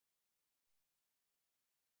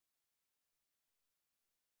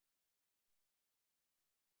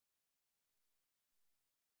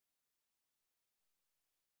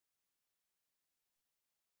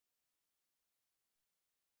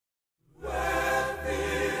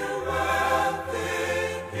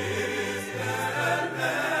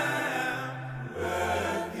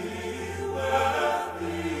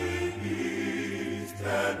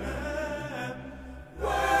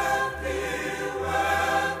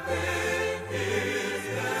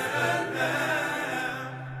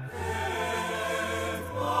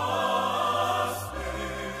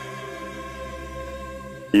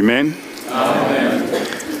Amen. Amen.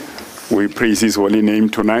 We praise his holy name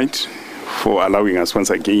tonight for allowing us once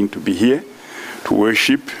again to be here, to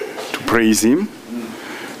worship, to praise him,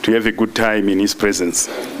 to have a good time in his presence.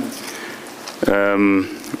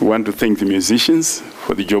 We want to thank the musicians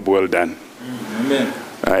for the job well done. Amen.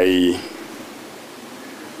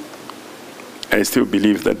 I still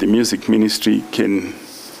believe that the music ministry can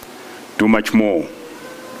do much more.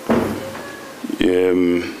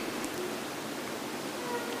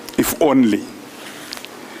 If only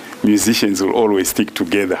musicians will always stick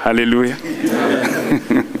together. Hallelujah.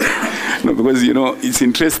 No, because, you know, it's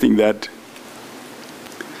interesting that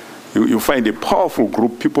you find a powerful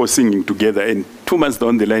group, people singing together, and 2 months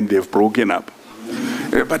down the line, they've broken up.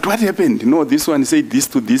 But what happened? You know, this one said this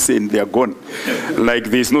to this, and they're gone. Like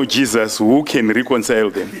there's no Jesus who can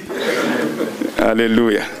reconcile them.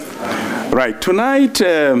 Hallelujah. Right, tonight,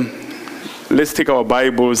 let's take our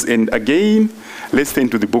Bibles, and again, let's turn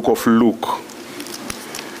to the book of Luke.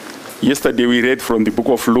 Yesterday we read from the book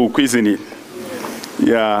of Luke, isn't it?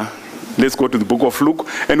 Yeah. Let's go to the book of Luke.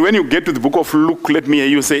 And when you get to the book of Luke, let me hear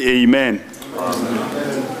you say amen.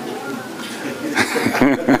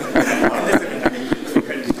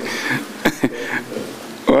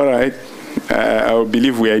 All right. I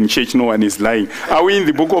believe we are in church. No one is lying. Are we in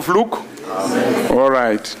the book of Luke? Amen. All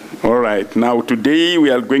right. All right. Now today we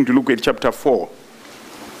are going to look at chapter 4.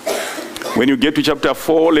 When you get to chapter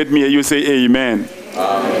 4, let me hear you say amen.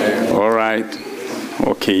 Amen. All right.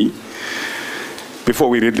 Okay. Before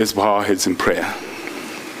we read, let's bow our heads in prayer.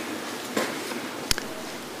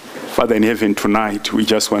 Father in heaven, tonight we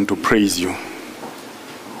just want to praise you.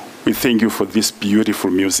 We thank you for this beautiful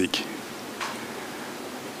music.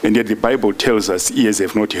 And yet the Bible tells us ears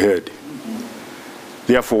have not heard.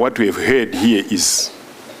 Therefore, what we have heard here is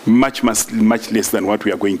much less than what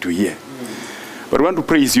we are going to hear. But I want to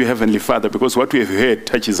praise you, Heavenly Father, because what we have heard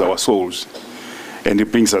touches our souls and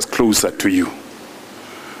it brings us closer to you.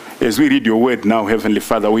 As we read your word now, Heavenly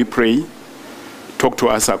Father, we pray, talk to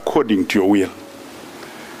us according to your will.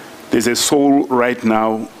 There's a soul right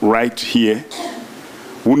now, right here,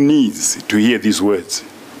 who needs to hear these words.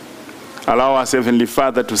 Allow us, Heavenly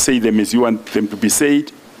Father, to say them as you want them to be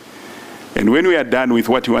said. And when we are done with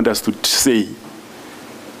what you want us to say,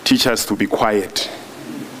 teach us to be quiet,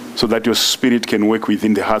 so that your spirit can work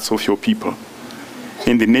within the hearts of your people.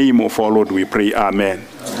 In the name of our Lord we pray, amen.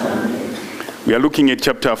 Amen. We are looking at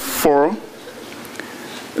chapter 4.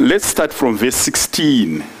 Let's start from verse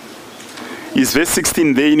 16. Is verse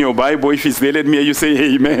 16 there in your Bible? If it's there, let me hear you say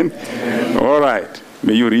amen. Amen. All right.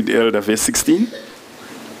 May you read, Elder, verse 16.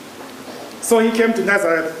 So he came to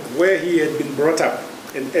Nazareth, where he had been brought up.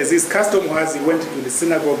 And as his custom was, he went to the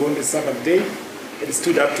synagogue on the Sabbath day and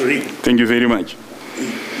stood up to read. Thank you very much.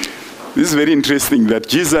 This is very interesting that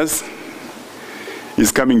Jesus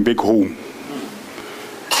is coming back home.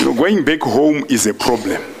 You know, going back home is a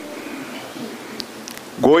problem.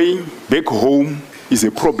 Going back home is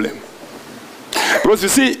a problem. Because you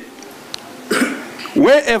see,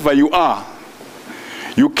 wherever you are,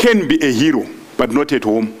 you can be a hero, but not at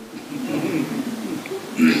home.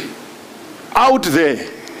 Out there,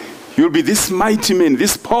 you'll be this mighty man,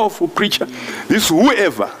 this powerful preacher, this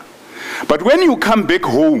whoever. But when you come back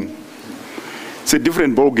home, it's a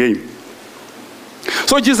different ball game.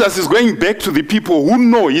 So Jesus is going back to the people who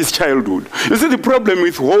know his childhood. You see, the problem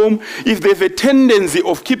with home is they have a tendency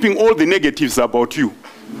of keeping all the negatives about you.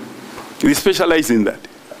 They specialize in that.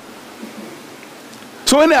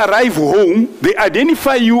 So when they arrive home, they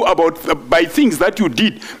identify you by things that you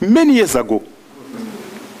did many years ago.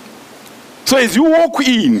 So as you walk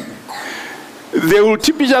in, they will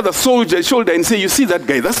tip each other's shoulder and say, you see that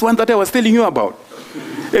guy, that's the one that I was telling you about.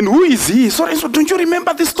 And who is he? Sorry, so don't you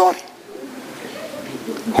remember this story?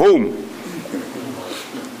 Home.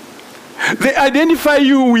 They identify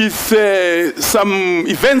you with some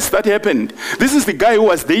events that happened. This is the guy who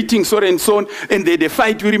was dating so and so, and they had a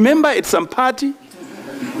fight. You remember at some party?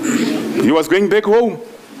 He was going back home.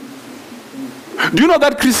 Do you know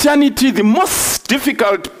that Christianity, the most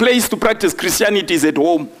difficult place to practice Christianity is at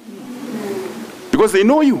home? Because they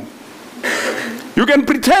know you. You can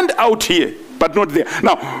pretend out here, but not there.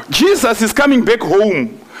 Now, Jesus is coming back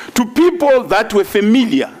home to people that were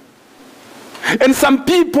familiar. And some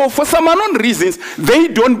people, for some unknown reasons, they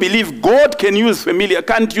don't believe God can't use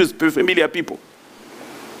familiar people.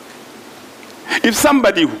 If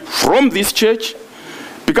somebody from this church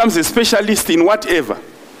becomes a specialist in whatever,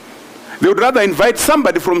 they would rather invite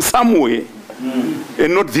somebody from somewhere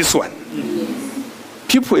and not this one.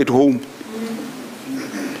 People at home.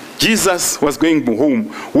 Jesus was going home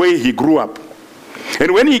where he grew up.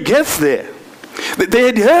 And when he gets there, they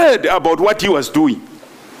had heard about what he was doing.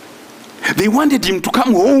 They wanted him to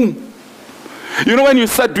come home. You know, when you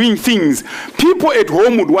start doing things, people at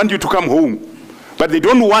home would want you to come home, but they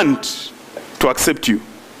don't want to accept you.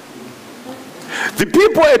 The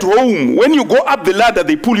people at home, when you go up the ladder,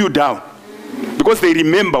 they pull you down because they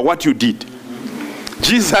remember what you did.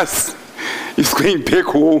 Jesus is going back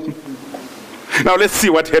home. Now let's see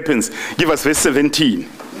what happens. Give us verse 17.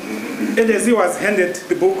 And as he was handed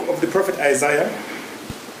the book of the prophet Isaiah,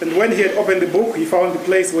 and when he had opened the book, he found the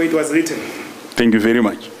place where it was written. Thank you very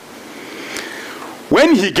much.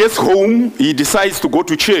 When he gets home, he decides to go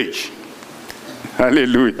to church.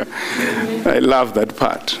 Hallelujah. I love that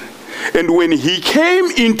part. And when he came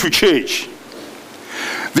into church,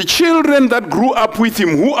 the children that grew up with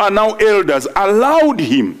him, who are now elders, allowed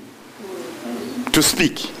him to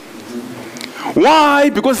speak. Why?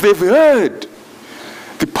 Because they've heard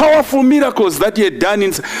the powerful miracles that he had done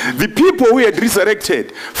in the people who had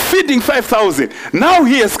resurrected, feeding 5,000. Now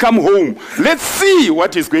he has come home. Let's see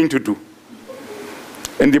what he's going to do.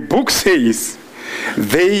 And the book says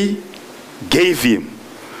they gave him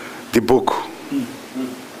the book.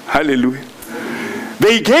 Hallelujah.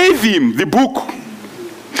 They gave him the book.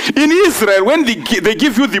 In Israel, when they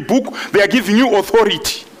give you the book, they are giving you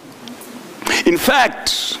authority. In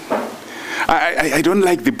fact, I don't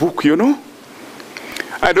like the book, you know.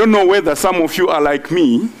 I don't know whether some of you are like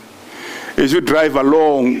me. As you drive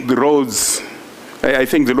along the roads, I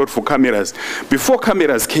thank the Lord for cameras. Before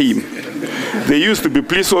cameras came, there used to be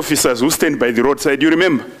police officers who stand by the roadside, you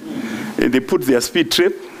remember? And they put their speed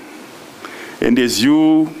trap, and as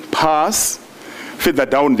you pass, further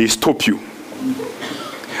down, they stop you.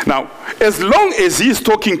 Now, as long as he's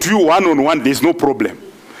talking to you one-on-one, there's no problem.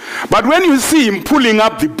 But when you see him pulling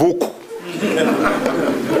up the book,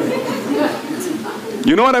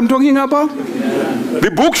 you know what I'm talking about?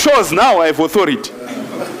 The book shows now I have authority.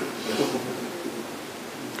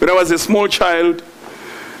 When I was a small child,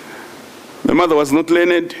 my mother was not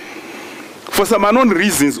learned. For some unknown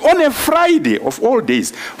reasons, on a Friday of all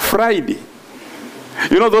days, Friday.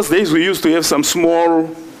 You know those days we used to have some small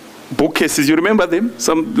bookcases, you remember them?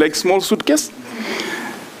 Some like small suitcase?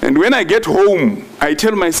 And when I get home, I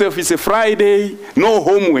tell myself it's a Friday, no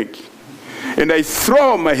homework. And I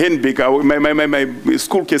throw my handbag away, my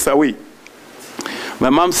school case away. My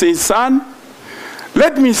mom says, son,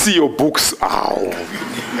 let me see your books. Ow.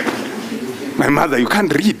 My mother, you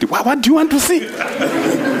can't read. What do you want to see?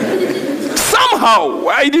 Somehow,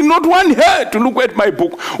 I did not want her to look at my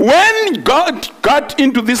book. When God got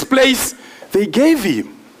into this place, they gave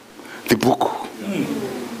him the book.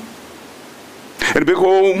 And back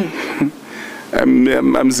home,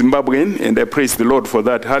 I'm Zimbabwean, and I praise the Lord for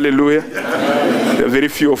that. Hallelujah. There are very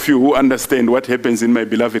few of you who understand what happens in my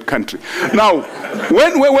beloved country. Now,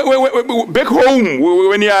 when back home,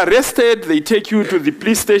 when you are arrested, they take you to the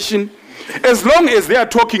police station. As long as they are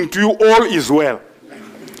talking to you, all is well.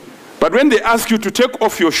 But when they ask you to take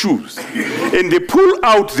off your shoes, and they pull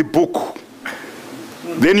out the book,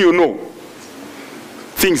 then you know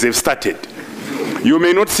things have started. You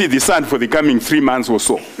may not see the sun for the coming 3 months or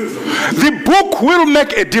so. The book will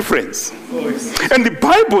make a difference. And the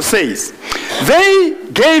Bible says, they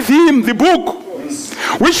gave him the book,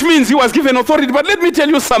 which means he was given authority. But let me tell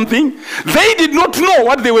you something. They did not know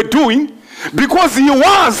what they were doing because he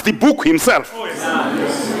was the book himself.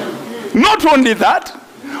 Not only that,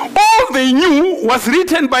 all they knew was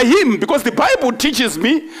written by him, because the Bible teaches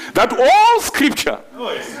me that all scripture,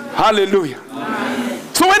 hallelujah.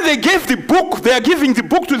 So when they gave the book, they are giving the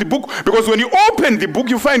book to the book, because when you open the book,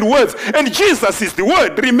 you find words, and Jesus is the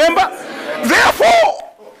word, remember?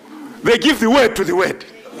 Therefore, they give the word to the word.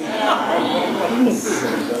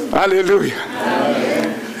 Hallelujah.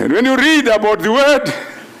 And when you read about the word,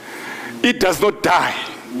 it does not die.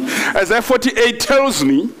 Isaiah 48 tells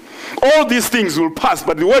me, all these things will pass,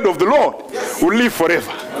 but the word of the Lord will live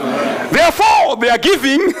forever. Therefore, they are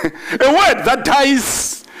giving a word that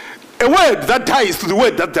dies, to the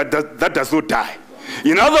word that does not die.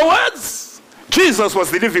 In other words, Jesus was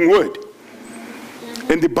the living word,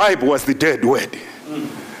 and the Bible was the dead word.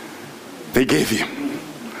 They gave him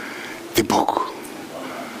the book.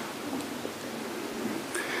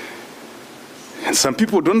 And some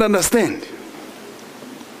people don't understand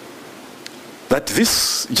that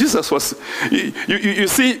this Jesus was, you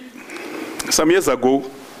see, some years ago,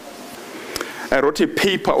 I wrote a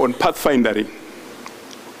paper on pathfinding.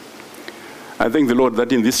 I thank the Lord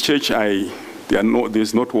that in this church,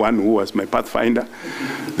 there's not one who was my pathfinder.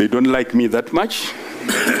 They don't like me that much,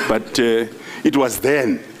 but it was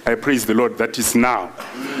then, I praise the Lord, that is now.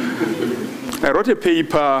 I wrote a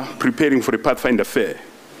paper preparing for a Pathfinder fair.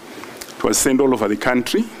 It was sent all over the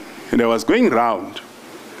country, and I was going around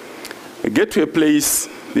I get to a place,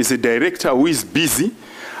 there's a director who is busy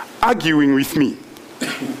arguing with me.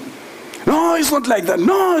 No, it's not like that.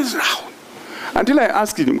 No, it's... Until I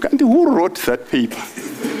asked him, who wrote that paper?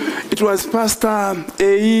 It was Pastor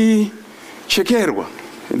Abel Chekerwa.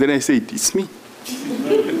 And then I said, it's me.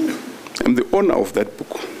 I'm the owner of that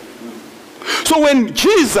book. So when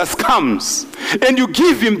Jesus comes and you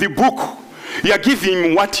give him the book, you are giving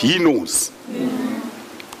him what he knows.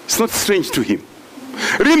 It's not strange to him.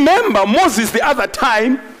 Remember, Moses the other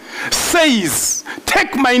time says,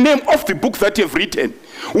 take my name off the book that you've written.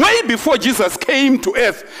 Way before Jesus came to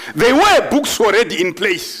earth, there were books already in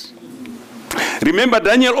place. Remember,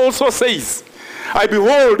 Daniel also says, I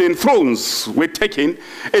behold, and thrones were taken,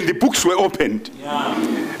 and the books were opened. Yeah.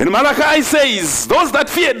 And Malachi says, those that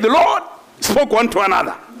feared the Lord spoke one to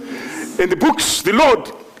another. And the books, the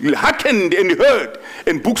Lord hearkened and heard,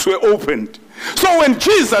 and books were opened. So when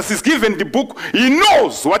Jesus is given the book, he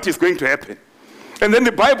knows what is going to happen. And then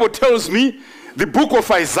the Bible tells me, the book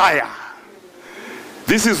of Isaiah.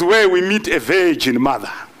 This is where we meet a virgin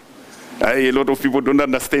mother. A lot of people don't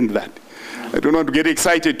understand that. I don't want to get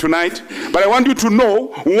excited tonight, but I want you to know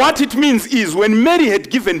what it means is when Mary had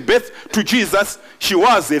given birth to Jesus, she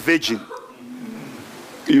was a virgin.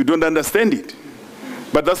 You don't understand it,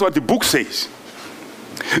 but that's what the book says.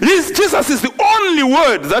 Jesus is the only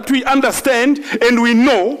word that we understand and we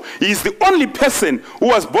know. He is the only person who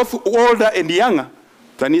was both older and younger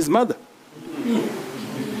than his mother.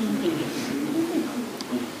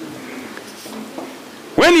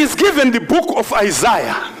 When he's given the book of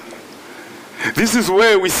Isaiah, this is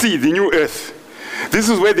where we see the new earth. This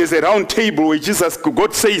is where there's a round table where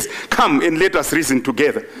God says, come and let us reason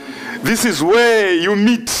together. This is where you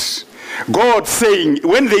meet God saying,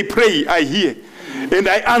 when they pray, I hear and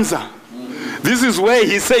I answer. This is where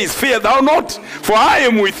he says, fear thou not, for I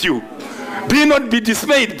am with you. Be not be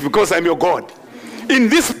dismayed, because I'm your God. In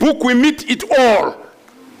this book we meet it all.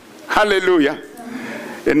 Hallelujah.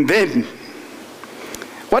 And then,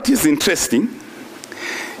 what is interesting,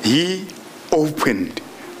 he opened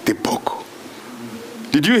the book.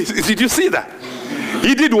 Did you see that?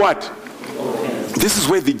 He did what? This is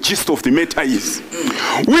where the gist of the matter is.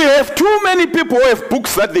 We have too many people who have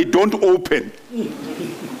books that they don't open.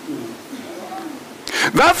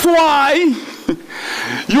 That's why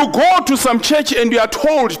you go to some church and you are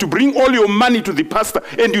told to bring all your money to the pastor,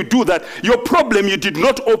 and you do that. Your problem, you did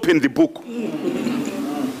not open the book.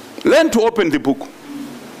 Learn to open the book.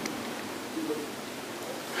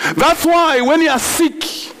 That's why when you are sick,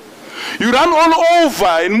 you run all over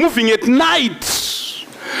and moving at night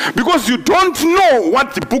because you don't know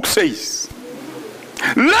what the book says.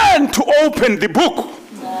 Learn to open the book.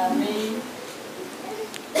 Amen.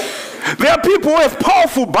 There are people who have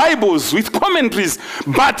powerful Bibles with commentaries,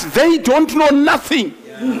 but they don't know nothing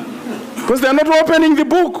because they are not opening the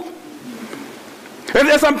book. And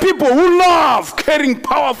there are some people who love carrying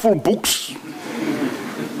powerful books,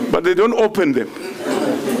 but they don't open them.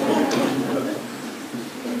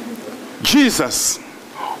 Jesus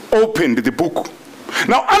opened the book.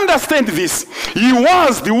 Now understand this. He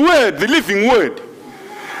was the Word, the living Word.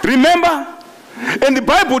 Remember? And the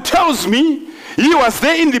Bible tells me he was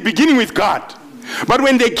there in the beginning with God. But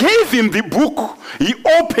when they gave him the book, he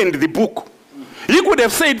opened the book. He could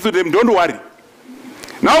have said to them, don't worry.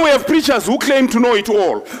 Now we have preachers who claim to know it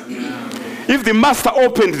all. If the master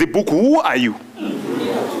opened the book, who are you?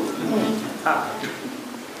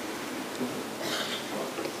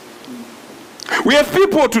 We have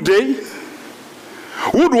people today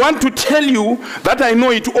who would want to tell you that I know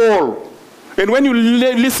it all. And when you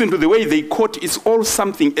listen to the way they quote, it's all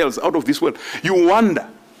something else out of this world. You wonder.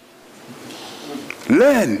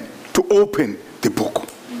 Learn to open the book.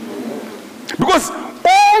 Because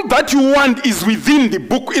all that you want is within the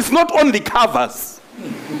book. It's not on the covers.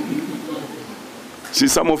 See,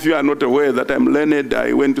 some of you are not aware that I'm learned.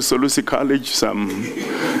 I went to Solusi College some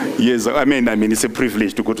years ago. I mean, it's a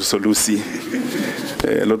privilege to go to Solusi.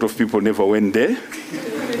 A lot of people never went there,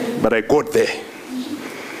 but I got there.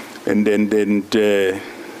 And then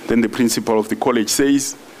the principal of the college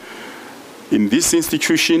says, in this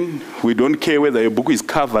institution, we don't care whether a book is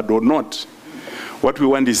covered or not. What we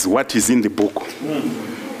want is what is in the book.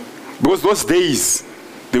 Because those days,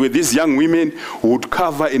 there were these young women who would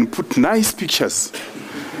cover and put nice pictures.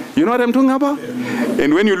 You know what I'm talking about?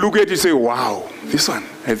 And when you look at it, you say, wow, this one,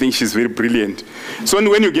 I think she's very brilliant. So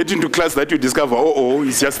when you get into class, that you discover,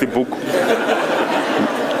 it's just the book.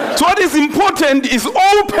 So what is important is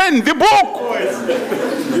open the book.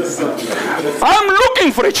 I'm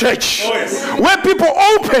looking for a church where people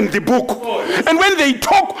open the book. And when they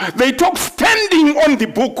talk standing on the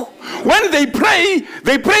book. when they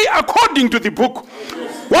pray according to the book.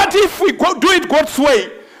 What if we do it God's way?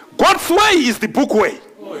 God's way is the book way.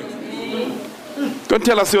 Don't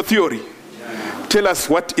tell us your theory. Tell us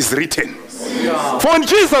what is written. For when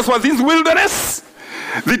Jesus was in the wilderness,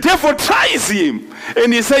 the devil tries him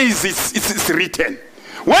and he says it's written.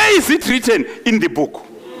 Where is it written? In the book.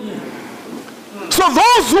 So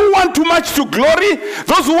those who want too much to glory,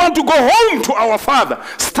 those who want to go home to our Father,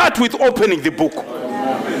 start with opening the book.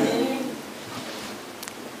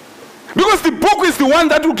 Because the book is the one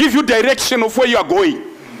that will give you direction of where you are going.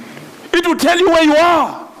 It will tell you where you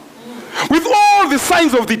are. With all the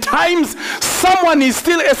signs of the times, someone is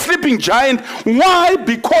still a sleeping giant. Why?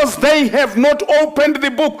 Because they have not opened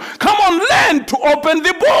the book. Come on, learn to open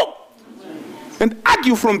the book. And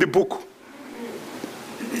argue from the book.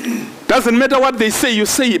 Doesn't matter what they say, you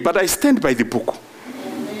say it, but I stand by the book.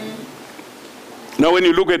 Now when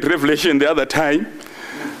you look at Revelation the other time,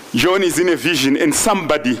 John is in a vision and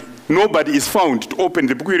nobody is found to open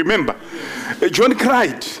the book. You remember? John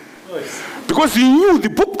cried. Because he knew the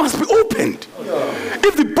book must be opened.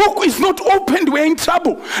 If the book is not opened, we're in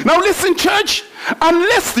trouble. Now listen, church,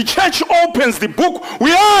 unless the church opens the book,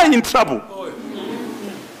 we are in trouble.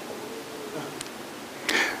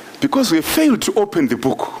 Because we failed to open the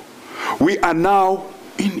book, we are now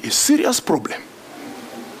in a serious problem.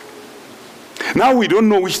 Now we don't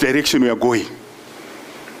know which direction we are going.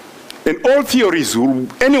 And all theories,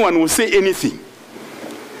 anyone will say anything.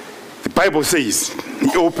 The Bible says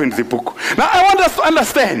he opened the book. Now I want us to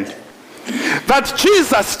understand that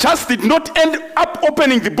Jesus just did not end up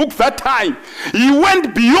opening the book that time. He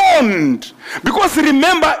went beyond. Because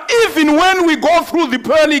remember, even when we go through the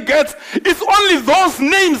pearly gates, it's only those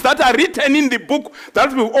names that are written in the book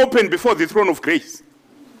that will open before the throne of grace.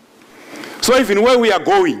 So even where we are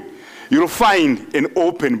going, you'll find an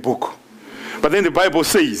open book. But then the Bible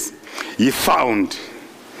says, he found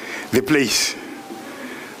the place.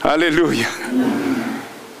 Hallelujah.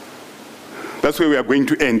 That's where we are going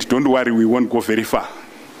to end. Don't worry, we won't go very far.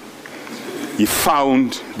 He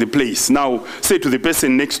found the place. Now, say to the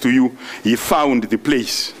person next to you, he found the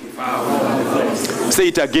place. He found the place. Say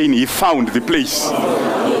it again, he found the place.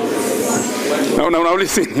 Now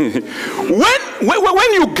listen.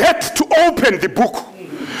 When you get to open the book,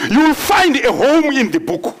 you will find a home in the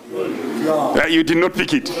book. You did not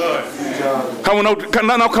pick it.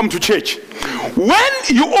 Now come to church. When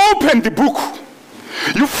you open the book,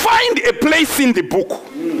 you find a place in the book.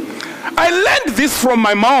 I learned this from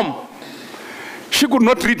my mom. She could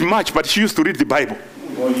not read much, but she used to read the Bible.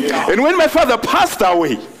 And when my father passed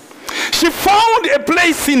away, she found a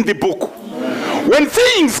place in the book. When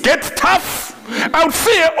things get tough, I would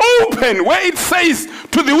say open where it says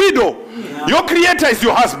to the widow, your creator is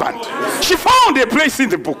your husband. She found a place in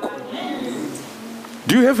the book.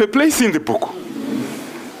 Do you have a place in the book?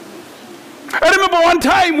 I remember one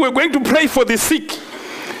time we were going to pray for the sick.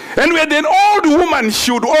 And we had an old woman,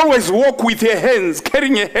 she would always walk with her hands,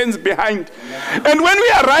 carrying her hands behind. And when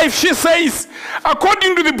we arrived, she says,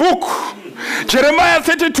 according to the book, Jeremiah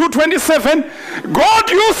 32:27, God,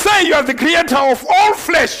 you say you are the creator of all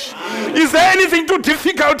flesh. Is there anything too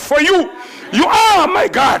difficult for you? You are my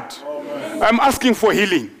God. I'm asking for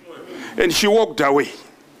healing. And she walked away.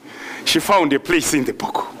 She found a place in the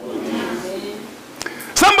book.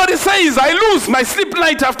 Somebody says, I lose my sleep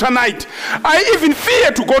night after night. I even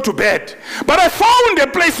fear to go to bed. But I found a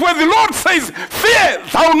place where the Lord says, fear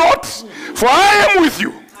thou not, for I am with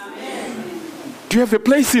you. Amen. Do you have a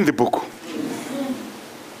place in the book?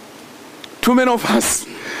 Too many of us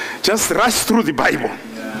just rush through the Bible.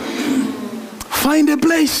 Find a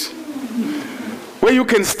place where you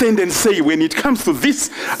can stand and say, when it comes to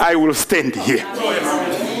this, I will stand here.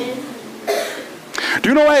 Do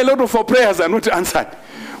you know why a lot of our prayers are not answered?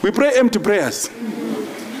 We pray empty prayers.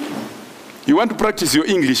 You want to practice your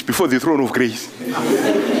English before the throne of grace.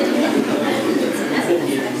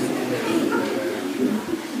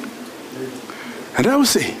 And I will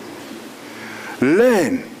say,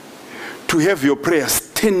 learn to have your prayer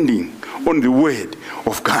standing on the word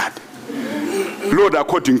of God. Lord,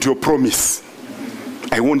 according to your promise,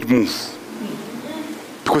 I won't move.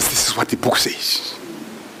 Because this is what the book says.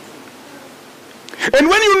 And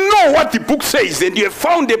when you know what the book says and you have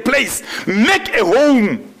found a place, make a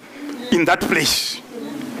home in that place.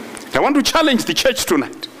 I want to challenge the church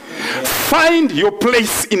tonight. Find your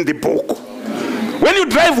place in the book. When you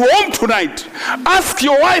drive home tonight, ask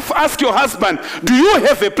your wife, ask your husband, do you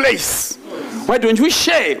have a place? Why don't we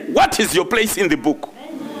share what is your place in the book?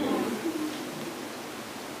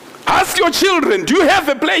 Ask your children, do you have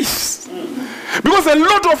a place? Because a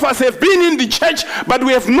lot of us have been in the church, but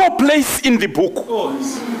we have no place in the book.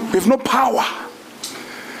 We have no power.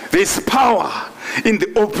 There's power in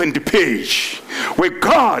the opened page where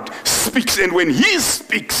God speaks, and when he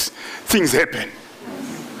speaks, things happen.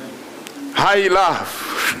 I love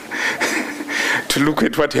to look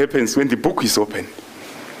at what happens when the book is open.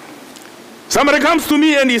 Somebody comes to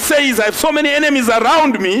me and he says, I have so many enemies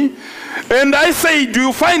around me. And I say, do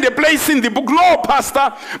you find a place in the book? No,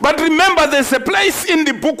 Pastor. But remember, there's a place in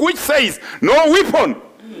the book which says, no weapon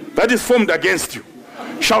that is formed against you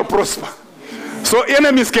shall prosper. So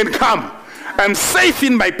enemies can come. I'm safe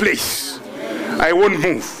in my place. I won't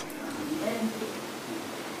move.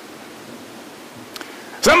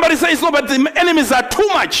 Somebody says, no, but the enemies are too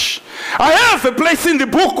much. I have a place in the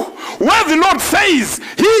book where the Lord says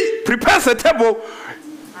he prepares a table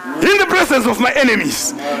in the presence of my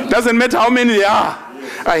enemies. Doesn't matter how many they are.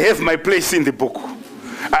 I have my place in the book.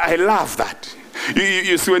 I love that.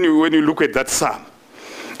 You see, when you look at that psalm,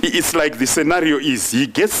 it's like the scenario is he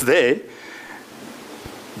gets there,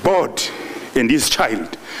 bored, and his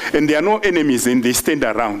child, and there are no enemies, and they stand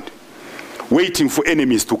around waiting for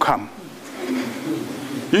enemies to come.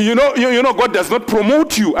 You know, God does not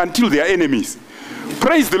promote you until there are enemies.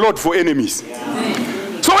 Praise the Lord for enemies.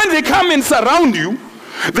 So when they come and surround you,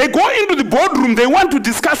 they go into the boardroom, they want to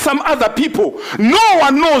discuss some other people. No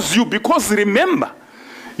one knows you, because remember,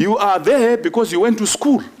 you are there because you went to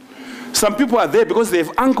school. Some people are there because they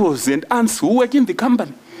have uncles and aunts who work in the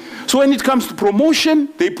company. So when it comes to promotion,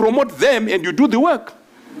 they promote them and you do the work.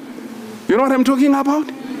 You know what I'm talking about?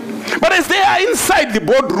 But as they are inside the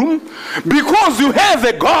boardroom, because you have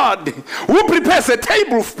a God who prepares a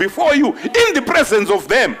table before you in the presence of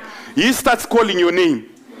them, he starts calling your name.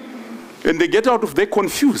 And they get out of there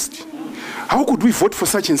confused. How could we vote for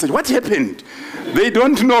such and such? What happened? They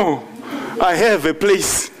don't know. I have a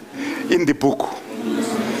place in the book.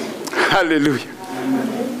 Hallelujah.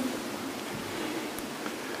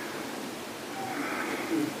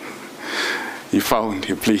 He found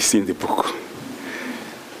a place in the book.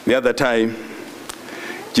 The other time,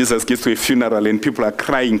 Jesus gets to a funeral and people are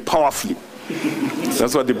crying powerfully.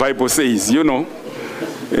 That's what the Bible says, you know.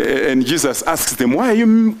 And Jesus asks them, why are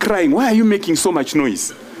you crying? Why are you making so much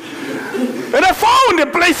noise? And I found a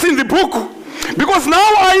place in the book, because now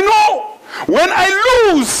I know when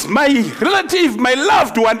I lose my relative, my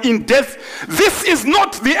loved one in death, this is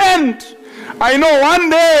not the end. I know one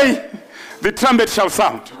day the trumpet shall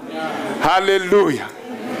sound. Yeah. Hallelujah.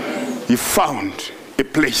 He found a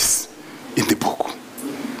place in the book.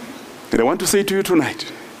 And I want to say to you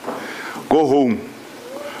tonight, go home,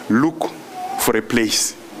 look for a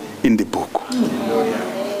place in the book.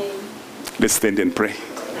 Let's stand and pray.